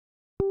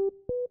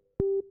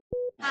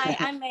Hi,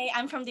 I'm Mae.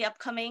 I'm from the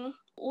upcoming.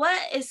 What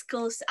is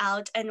Schools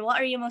Out, and what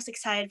are you most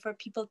excited for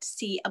people to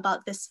see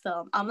about this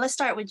film? Let's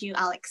start with you,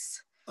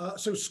 Alex.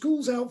 So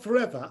Schools Out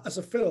Forever as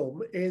a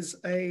film is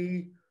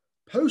a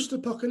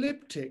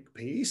post-apocalyptic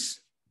piece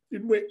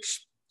in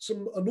which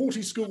a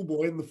naughty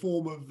schoolboy in the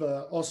form of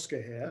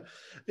Oscar here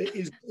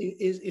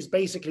is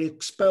basically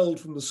expelled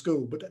from the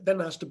school, but then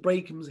has to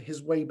break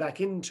his way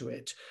back into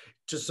it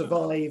to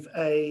survive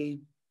a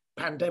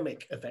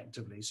pandemic,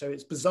 effectively. So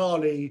it's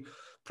bizarrely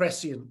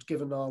prescient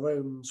given our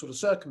own sort of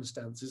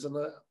circumstances, and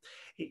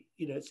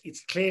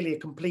it's clearly a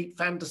complete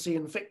fantasy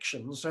and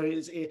fiction.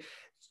 So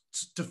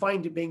to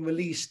find it being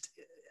released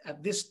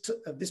at this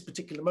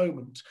particular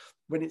moment,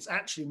 when it's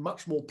actually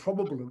much more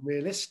probable and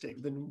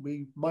realistic than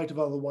we might have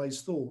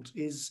otherwise thought,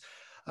 is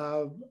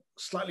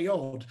slightly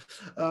odd.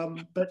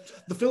 But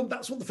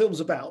that's what the film's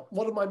about.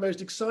 What am I most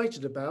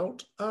excited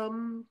about?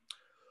 Well,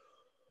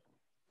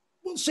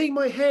 seeing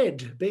my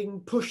head being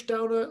pushed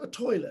down a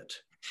toilet.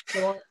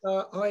 So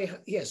I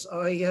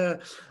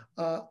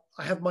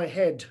have my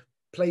head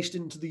placed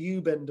into the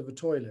U-bend of a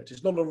toilet.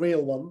 It's not a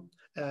real one,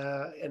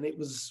 and it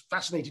was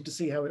fascinating to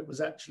see how it was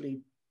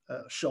actually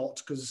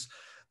shot, because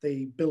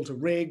they built a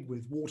rig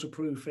with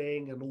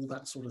waterproofing and all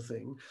that sort of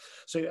thing.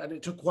 And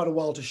it took quite a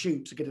while to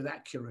shoot to get it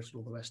accurate and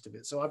all the rest of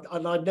it. So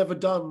I've never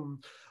done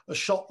a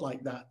shot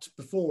like that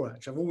before.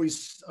 Actually,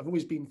 I've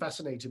always been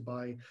fascinated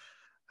by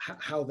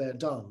how they're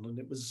done. And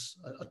it was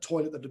a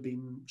toilet that had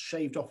been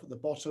shaved off at the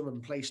bottom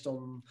and placed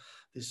on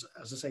this,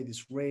 as I say,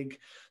 this rig.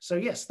 So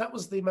yes, that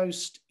was the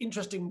most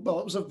interesting. Well,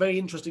 it was a very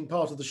interesting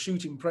part of the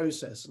shooting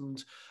process,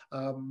 and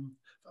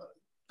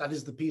that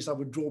is the piece I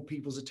would draw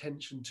people's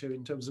attention to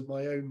in terms of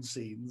my own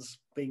scenes,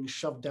 being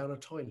shoved down a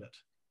toilet.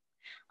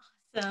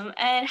 Awesome.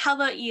 And how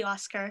about you,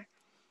 Oscar?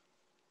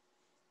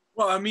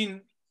 Well, I mean,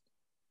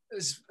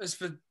 as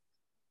for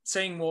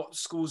saying what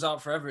Schools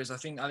Out Forever is, I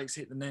think Alex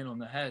hit the nail on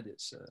the head.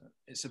 It's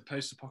a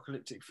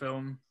post-apocalyptic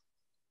film,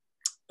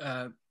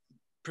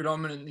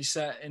 predominantly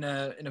set in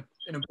a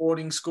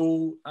boarding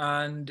school,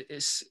 and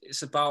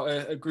it's about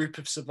a group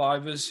of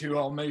survivors who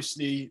are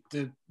mostly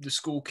the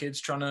school kids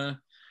trying to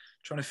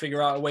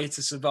figure out a way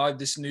to survive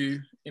this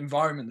new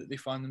environment that they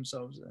find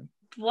themselves in.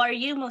 What are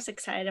you most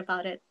excited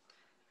about it?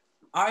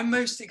 I'm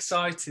most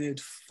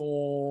excited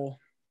for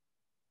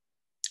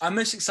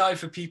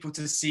people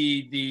to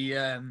see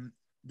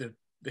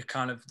the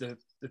kind of the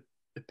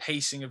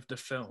pacing of the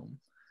film.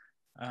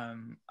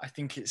 I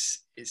think it's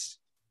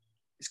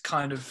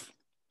kind of,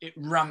 it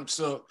ramps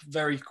up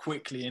very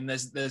quickly, and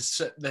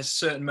there's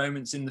certain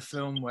moments in the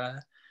film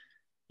where,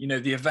 you know,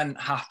 the event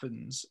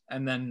happens,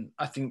 and then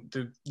I think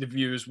the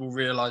viewers will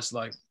realize,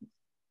 like,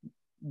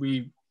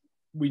 we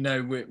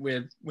know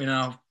we're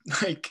now,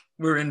 like,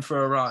 we're in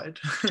for a ride.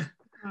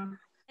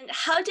 And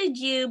how did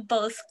you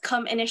both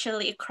come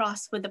initially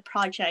across with the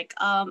project,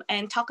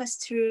 and talk us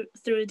through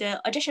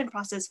the audition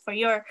process for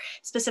your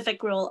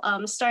specific role,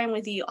 starting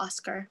with you,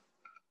 Oscar?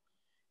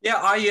 Yeah,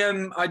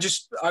 I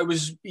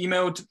was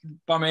emailed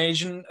by my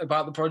agent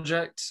about the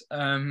project.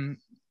 I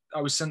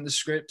was sent the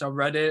script, I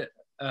read it,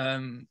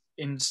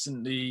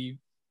 instantly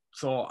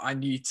thought I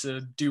need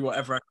to do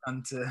whatever I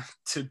can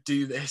to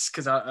do this,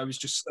 because I was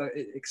just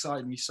it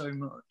excited me so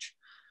much.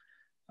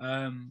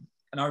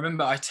 And I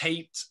remember I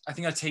taped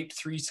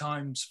 3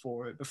 times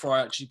for it before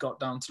I actually got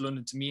down to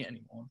London to meet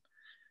anyone.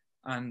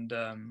 And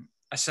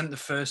I sent the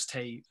first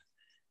tape,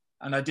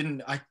 and I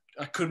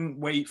couldn't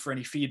wait for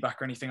any feedback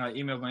or anything. I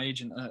emailed my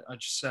agent. I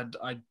just said,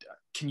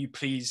 can you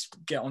please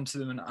get onto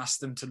them and ask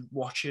them to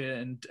watch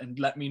it and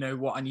let me know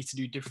what I need to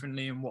do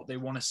differently and what they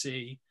want to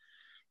see.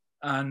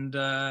 And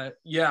I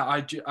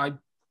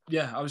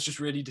was just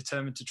really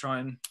determined to try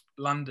and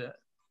land it.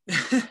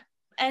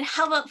 And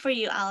how about for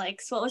you,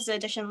 Alex? What was the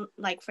audition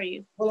like for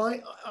you? Well,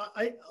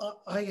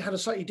 I had a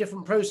slightly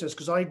different process,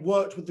 because I'd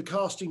worked with the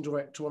casting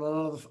director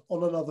on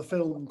another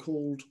film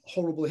called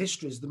Horrible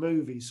Histories, the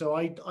movie. So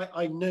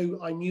I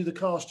knew the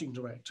casting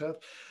director,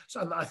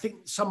 and I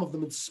think some of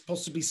them had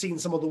possibly seen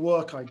some of the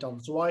work I'd done.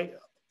 So I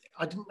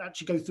didn't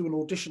actually go through an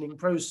auditioning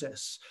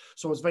process.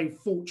 So I was very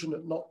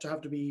fortunate not to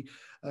have to be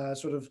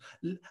sort of,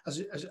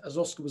 as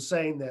Oscar was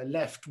saying there,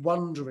 left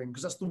wondering,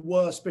 because that's the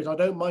worst bit. I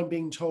don't mind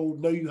being told,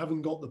 no, you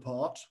haven't got the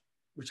part,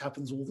 which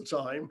happens all the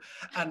time.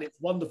 And it's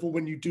wonderful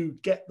when you do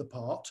get the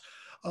part.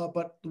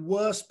 But the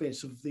worst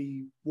bit of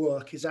the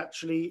work is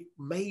actually,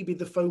 maybe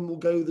the phone will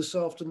go this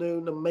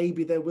afternoon and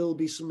maybe there will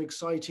be some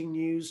exciting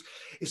news.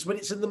 It's when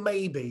it's in the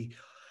maybe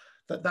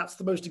that's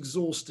the most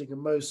exhausting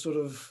and most sort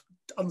of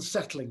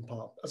unsettling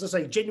part. As I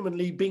say,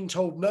 genuinely being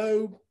told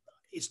no,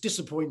 it's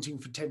disappointing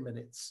for 10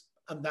 minutes,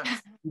 and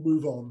that's you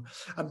move on.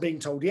 And being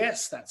told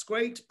yes, that's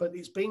great, but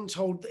it's being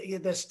told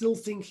that they're still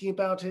thinking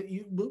about it.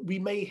 We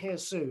may hear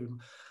soon.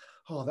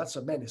 Oh, that's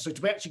a menace. So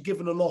to be actually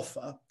given an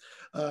offer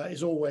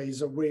is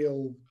always a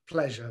real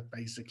pleasure,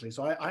 basically.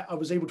 So I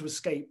was able to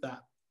escape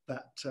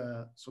that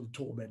sort of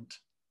torment.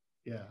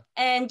 Yeah.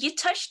 And you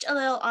touched a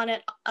little on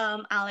it,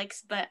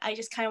 Alex, but I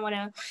just kind of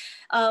want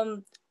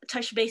to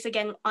touch base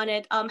again on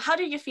it. How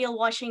did you feel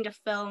watching the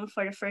film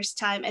for the first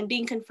time and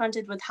being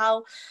confronted with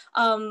how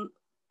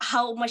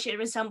how much it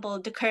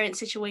resembled the current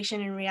situation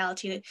in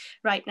reality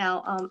right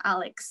now,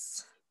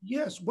 Alex?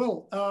 Yes,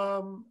 well,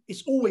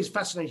 it's always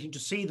fascinating to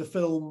see the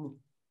film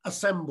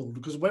assembled,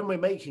 because when we're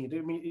making it, I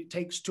mean, it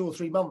takes 2 or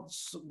 3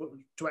 months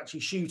to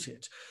actually shoot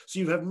it. So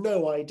you have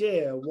no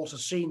idea what a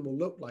scene will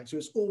look like. So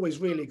it's always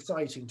really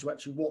exciting to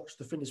actually watch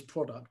the finished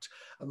product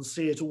and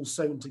see it all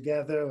sewn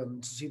together,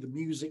 and to see the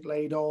music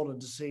laid on, and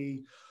to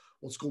see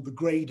what's called the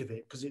grade of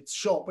it, because it's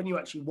shot, when you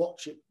actually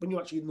watch it, when you're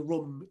actually in the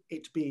room,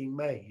 it being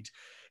made,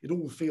 it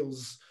all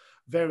feels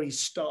very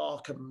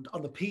stark and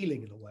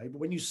unappealing in a way. But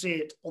when you see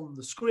it on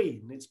the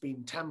screen, it's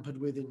been tampered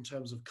with in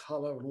terms of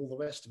color and all the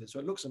rest of it. So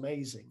it looks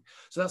amazing.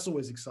 So that's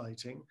always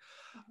exciting.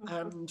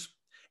 And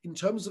in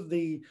terms of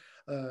the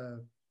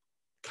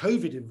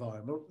COVID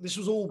environment, this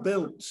was all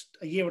built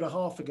a year and a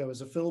half ago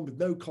as a film, with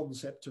no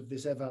concept of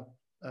this ever,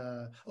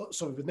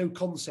 with no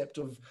concept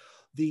of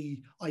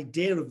the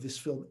idea of this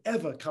film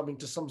ever coming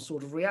to some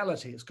sort of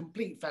reality. It's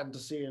complete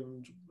fantasy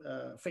and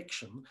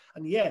fiction.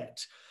 And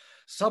yet,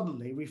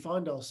 suddenly we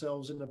find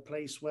ourselves in a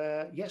place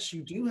where, yes,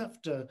 you do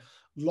have to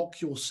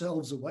lock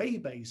yourselves away,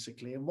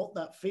 basically. And what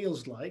that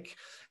feels like,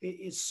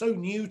 it's so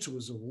new to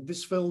us all.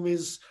 This film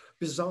is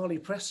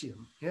bizarrely prescient.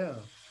 Yeah.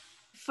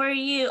 For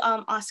you,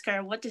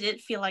 Oscar, what did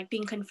it feel like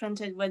being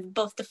confronted with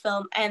both the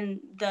film and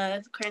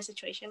the current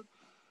situation?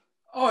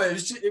 Oh,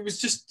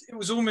 it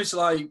was almost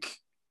like,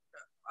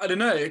 I don't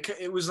know,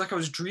 it was like I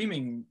was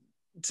dreaming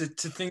to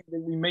think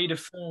that we made a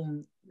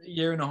film a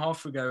year and a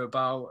half ago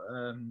about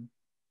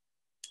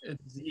a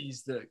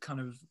disease that kind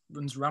of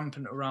runs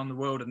rampant around the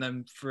world, and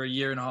then for a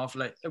year and a half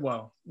later,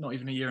 well, not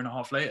even a year and a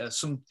half later,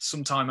 some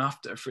time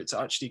after, for it to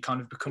actually kind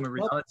of become a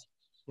reality.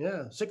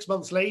 Yeah, 6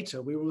 months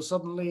later, we were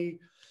suddenly,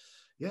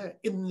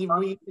 in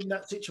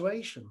that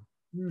situation.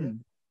 Yeah.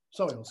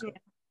 Sorry, Oscar. Yeah.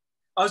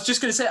 I was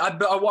just going to say,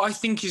 but what I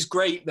think is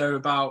great though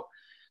about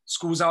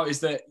Schools Out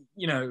is that,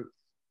 you know,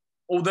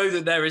 although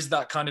that there is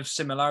that kind of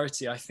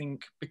similarity, I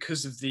think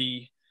because of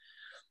the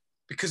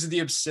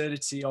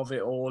absurdity of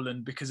it all,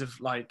 and because of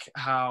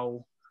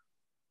how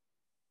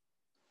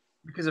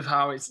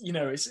it's, you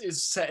know,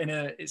 it's set in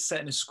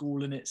a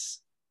school, and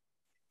it's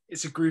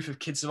a group of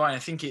kids surviving.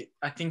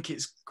 I think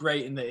it's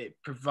great in that it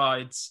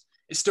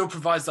still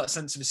provides that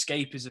sense of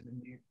escapism,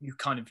 and you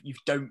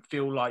don't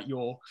feel like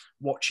you're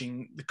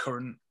watching the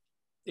current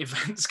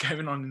events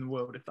going on in the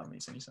world, if that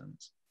makes any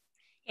sense.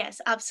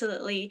 Yes,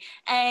 absolutely.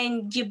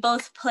 And you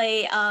both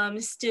play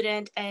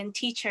student and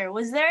teacher.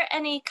 Was there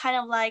any kind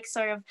of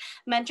sort of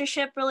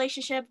mentorship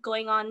relationship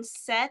going on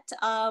set?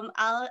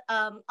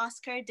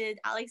 Oscar, did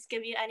Alex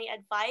give you any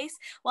advice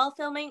while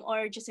filming,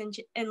 or just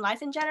in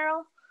life in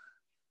general?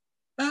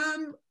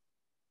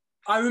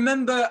 I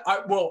remember,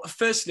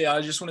 firstly,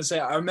 I just want to say,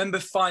 I remember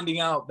finding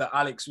out that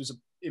Alex was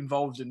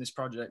involved in this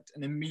project,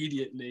 and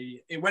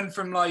immediately it went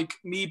from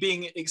me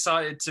being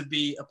excited to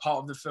be a part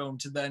of the film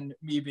to then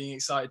me being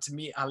excited to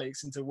meet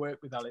Alex and to work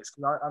with Alex,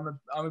 because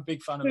I'm a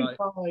big fan of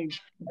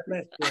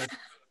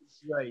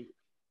great.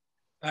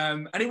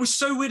 And it was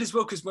so weird as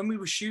well, because when we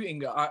were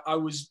shooting, I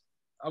was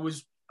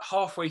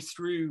halfway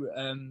through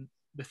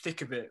the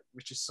thick of it,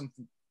 which is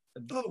something.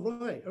 Oh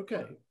right,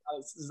 okay.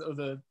 There's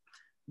other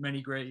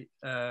many great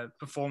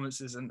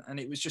performances, and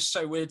it was just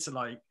so weird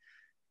to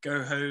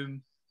go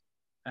home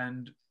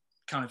and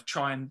kind of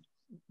try and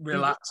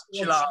relax,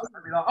 chill out,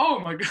 and be like, oh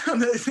my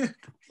god,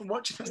 I'm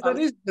watching this. That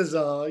is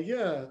bizarre,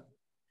 yeah.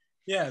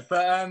 Yeah,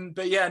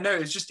 but yeah, no,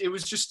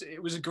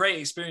 it was a great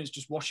experience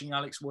just watching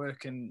Alex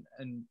work, and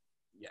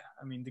yeah,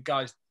 I mean,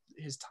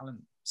 his talent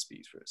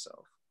speaks for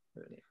itself,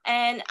 really.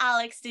 And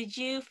Alex, did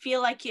you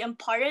feel like you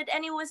imparted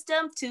any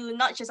wisdom to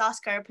not just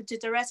Oscar, but to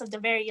the rest of the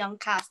very young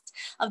cast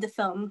of the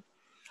film?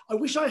 I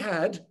wish I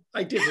had.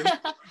 I didn't.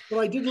 But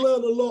I did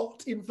learn a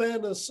lot, in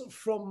fairness,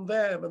 from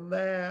them and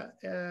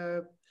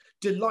their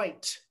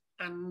delight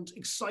and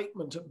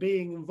excitement at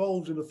being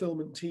involved in a film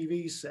and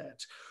TV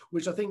set,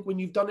 which I think when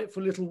you've done it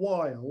for a little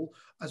while,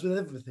 as with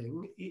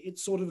everything, it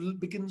sort of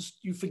begins,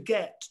 you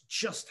forget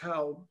just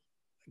how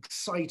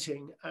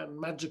exciting and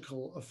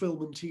magical a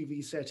film and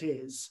TV set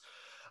is.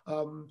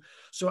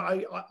 So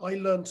I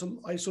learned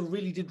I sort of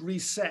really did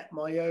reset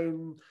my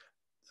own,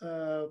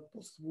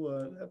 what's the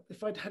word?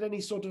 If I'd had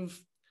any sort of,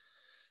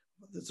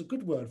 there's a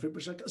good word for it,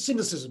 which is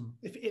cynicism.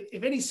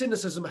 If any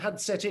cynicism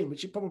had set in,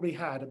 which it probably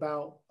had,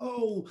 about,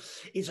 oh,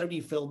 it's only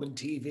film and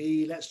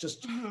TV, let's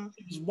just,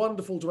 it was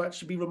wonderful to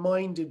actually be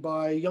reminded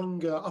by a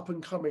younger,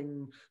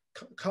 up-and-coming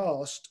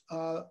cast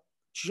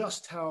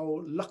just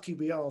how lucky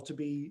we are to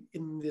be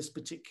in this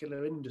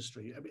particular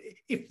industry. I mean,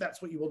 if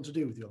that's what you want to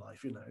do with your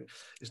life, you know,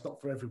 it's not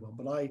for everyone.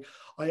 But I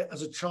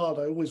as a child,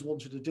 I always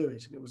wanted to do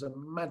it, and it was a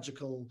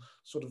magical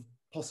sort of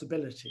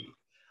possibility.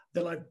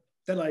 Then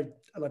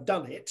I've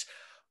done it,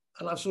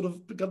 and I've sort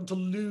of begun to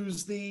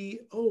lose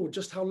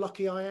just how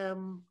lucky I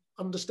am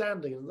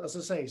understanding. And as I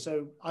say,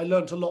 so I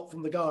learned a lot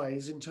from the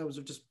guys in terms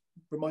of just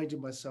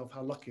reminding myself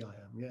how lucky I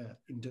am,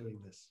 in doing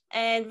this.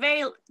 And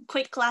very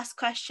quick last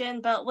question,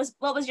 but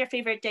what was your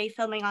favorite day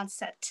filming on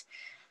set?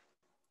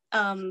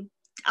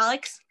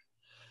 Alex?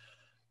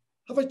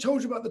 Have I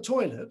told you about the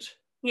toilet?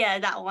 Yeah,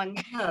 that one.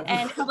 Yeah.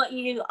 And how about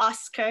you,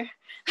 Oscar?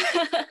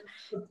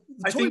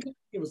 I think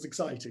it was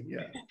exciting.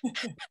 Yeah.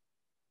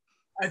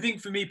 I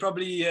think for me,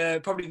 probably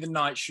the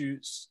night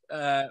shoots.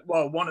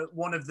 Well,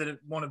 one of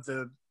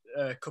the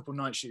couple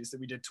night shoots that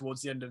we did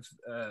towards the end of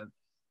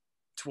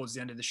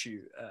the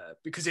shoot,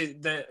 because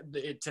a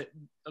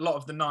lot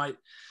of the night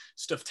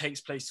stuff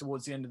takes place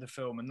towards the end of the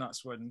film, and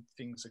that's when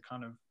things are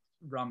kind of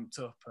ramped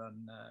up,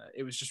 and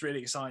it was just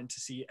really exciting to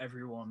see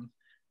everyone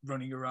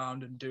running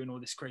around and doing all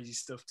this crazy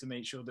stuff to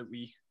make sure that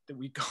we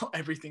got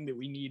everything that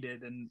we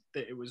needed and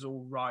that it was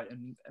all right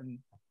and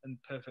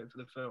perfect for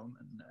the film.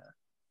 And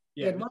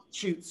yeah, night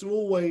shoots are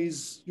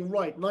always, you're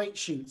right, night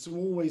shoots are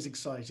always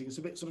exciting. It's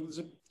a bit sort of, there's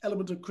an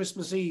element of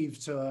Christmas Eve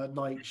to a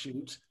night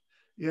shoot.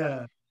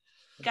 Yeah.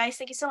 Guys,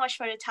 thank you so much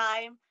for the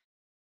time.